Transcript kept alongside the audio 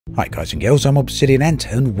Hi guys and girls, I'm Obsidian Ant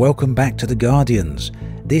and welcome back to the Guardians.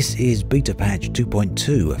 This is beta patch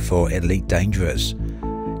 2.2 for Elite Dangerous.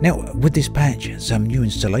 Now with this patch, some new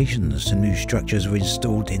installations, some new structures were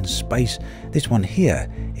installed in space. This one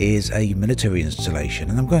here is a military installation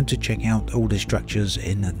and I'm going to check out all the structures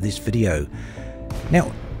in this video.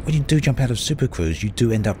 Now when you do jump out of Supercruise, you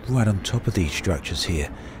do end up right on top of these structures here.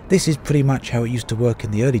 This is pretty much how it used to work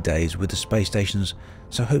in the early days with the space stations,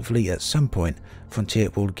 so hopefully at some point Frontier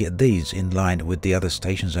will get these in line with the other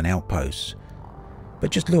stations and outposts.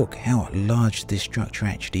 But just look how large this structure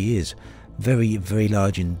actually is. Very, very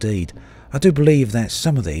large indeed. I do believe that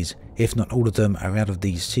some of these, if not all of them, are out of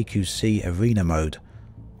the CQC arena mode.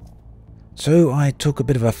 So I took a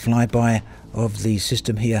bit of a flyby of the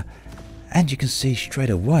system here, and you can see straight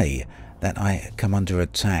away that I come under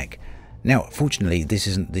attack. Now fortunately this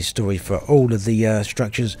isn't the story for all of the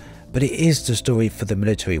structures, but it is the story for the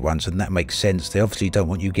military ones, and that makes sense. They obviously don't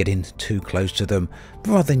want you getting too close to them.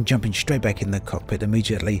 But rather than jumping straight back in the cockpit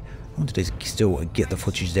immediately, I wanted to still get the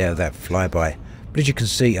footage there of that flyby. But as you can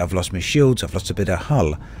see, I've lost my shields, I've lost a bit of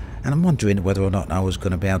hull, and I'm wondering whether or not I was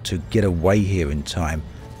going to be able to get away here in time.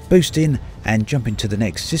 Boost in and jump into the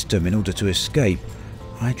next system in order to escape.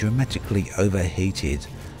 I dramatically overheated.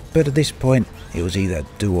 But at this point, it was either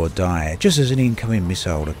do or die, just as an incoming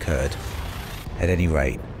missile occurred. At any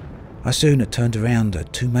rate, I soon turned around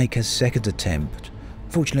to make a second attempt.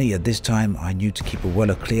 Fortunately, at this time, I knew to keep a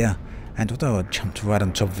well clear, and although I jumped right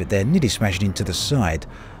on top of it there, nearly smashing into the side,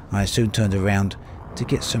 I soon turned around to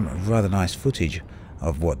get some rather nice footage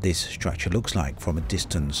of what this structure looks like from a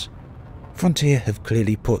distance. Frontier have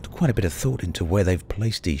clearly put quite a bit of thought into where they've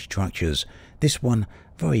placed these structures. This one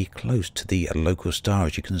very close to the local star,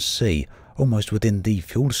 as you can see, almost within the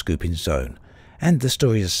fuel scooping zone. And the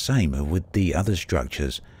story is the same with the other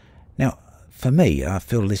structures. Now, for me, I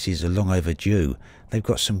feel this is long overdue. They've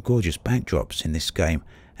got some gorgeous backdrops in this game,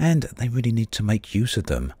 and they really need to make use of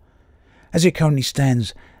them. As it currently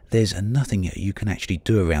stands, there's nothing you can actually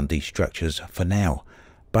do around these structures for now,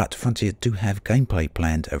 but Frontier do have gameplay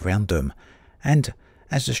planned around them, and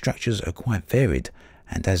as the structures are quite varied,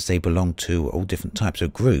 and as they belong to all different types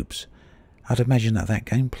of groups, I'd imagine that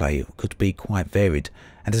gameplay could be quite varied,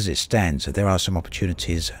 and as it stands, there are some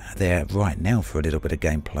opportunities there right now for a little bit of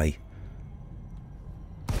gameplay.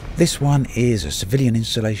 This one is a civilian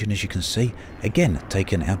installation, as you can see, again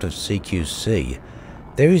taken out of CQC.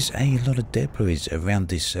 There is a lot of debris around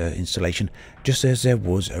this installation, just as there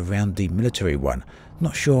was around the military one.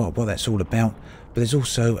 Not sure what that's all about, but there's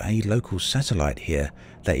also a local satellite here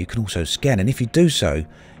that you can also scan, and if you do so,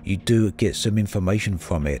 you do get some information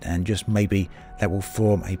from it, and just maybe that will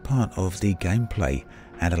form a part of the gameplay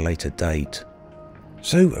at a later date.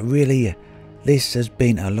 So really, this has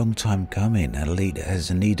been a long time coming. Elite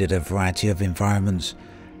has needed a variety of environments,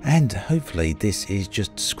 and hopefully this is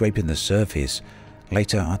just scraping the surface.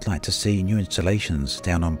 Later I'd like to see new installations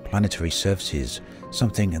down on planetary surfaces,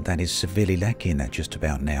 something that is severely lacking at just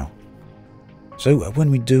about now. So when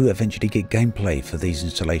we do eventually get gameplay for these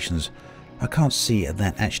installations, I can't see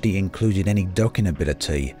that actually included any docking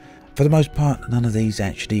ability. For the most part, none of these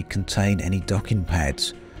actually contain any docking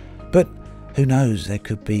pads. But who knows, there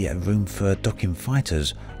could be a room for docking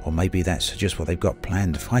fighters, or maybe that's just what they've got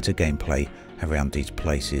planned, fighter gameplay around these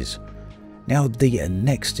places. Now the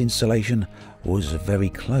next installation was very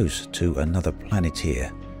close to another planet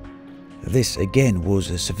here. This again was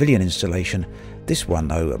a civilian installation, this one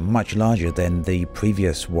though much larger than the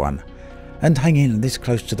previous one. And hanging this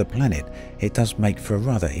close to the planet, it does make for a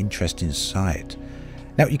rather interesting sight.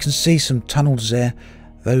 Now you can see some tunnels there.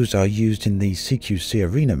 Those are used in the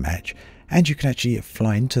CQC arena match, and you can actually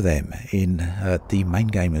fly into them in the main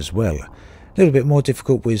game as well. A little bit more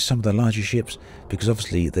difficult with some of the larger ships, because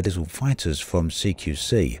obviously the little fighters from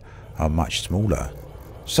CQC are much smaller.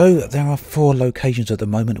 So there are 4 locations at the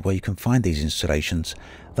moment where you can find these installations.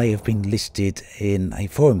 They have been listed in a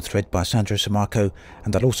forum thread by Sandro Samarco,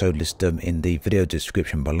 and I'll also list them in the video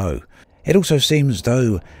description below. It also seems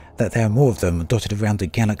though that there are more of them dotted around the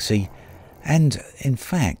galaxy, and in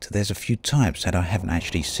fact there's a few types that I haven't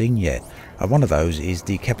actually seen yet. One of those is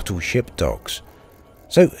the capital ship docks.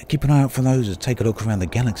 So keep an eye out for those and take a look around the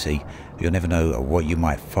galaxy. You'll never know what you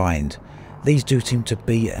might find. These do seem to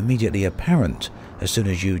be immediately apparent as soon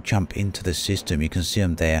as you jump into the system. You can see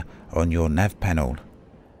them there on your nav panel.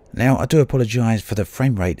 Now I do apologise for the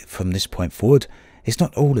frame rate from this point forward. It's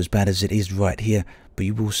not all as bad as it is right here, but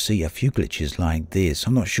you will see a few glitches like this.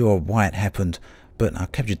 I'm not sure why it happened, but I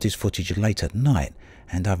captured this footage late at night,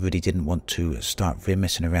 and I really didn't want to start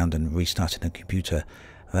messing around and restarting the computer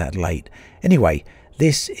that late. Anyway,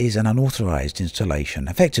 this is an unauthorized installation,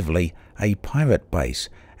 effectively a pirate base,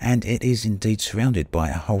 and it is indeed surrounded by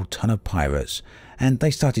a whole ton of pirates, and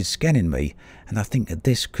they started scanning me, and I think that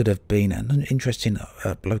this could have been an interesting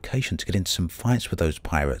location to get into some fights with those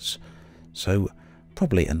pirates, so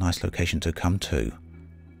probably a nice location to come to.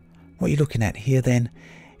 What you're looking at here then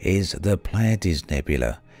is the Pleiades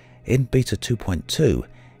Nebula. In Beta 2.2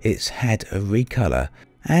 it's had a recolor,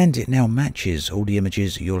 and it now matches all the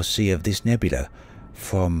images you'll see of this nebula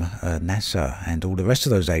from NASA and all the rest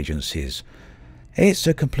of those agencies. It's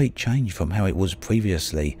a complete change from how it was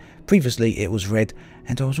previously. Previously it was red,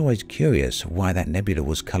 and I was always curious why that nebula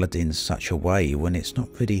was coloured in such a way when it's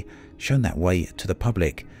not really shown that way to the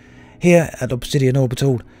public. Here at Obsidian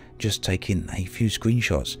Orbital, just taking a few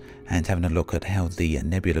screenshots and having a look at how the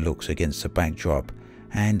nebula looks against the backdrop,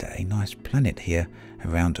 and a nice planet here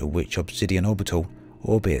around which Obsidian Orbital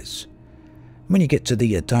orbits. When you get to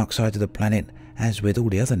the dark side of the planet, as with all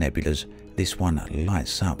the other nebulas, this one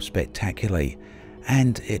lights up spectacularly,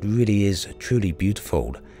 and it really is truly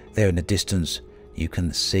beautiful. There in the distance you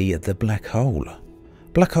can see the black hole.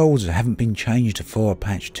 Black holes haven't been changed for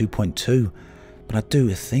patch 2.2, but I do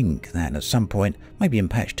think that at some point, maybe in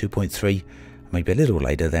patch 2.3, maybe a little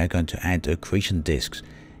later, they're going to add accretion disks.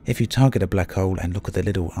 If you target a black hole and look at the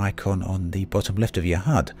little icon on the bottom left of your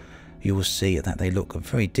HUD, you will see that they look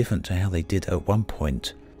very different to how they did at one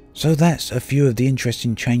point. So that's a few of the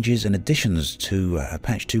interesting changes and additions to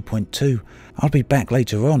patch 2.2. I'll be back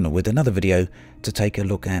later on with another video to take a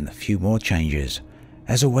look at a few more changes.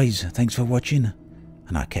 As always, thanks for watching,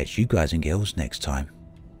 and I'll catch you guys and girls next time.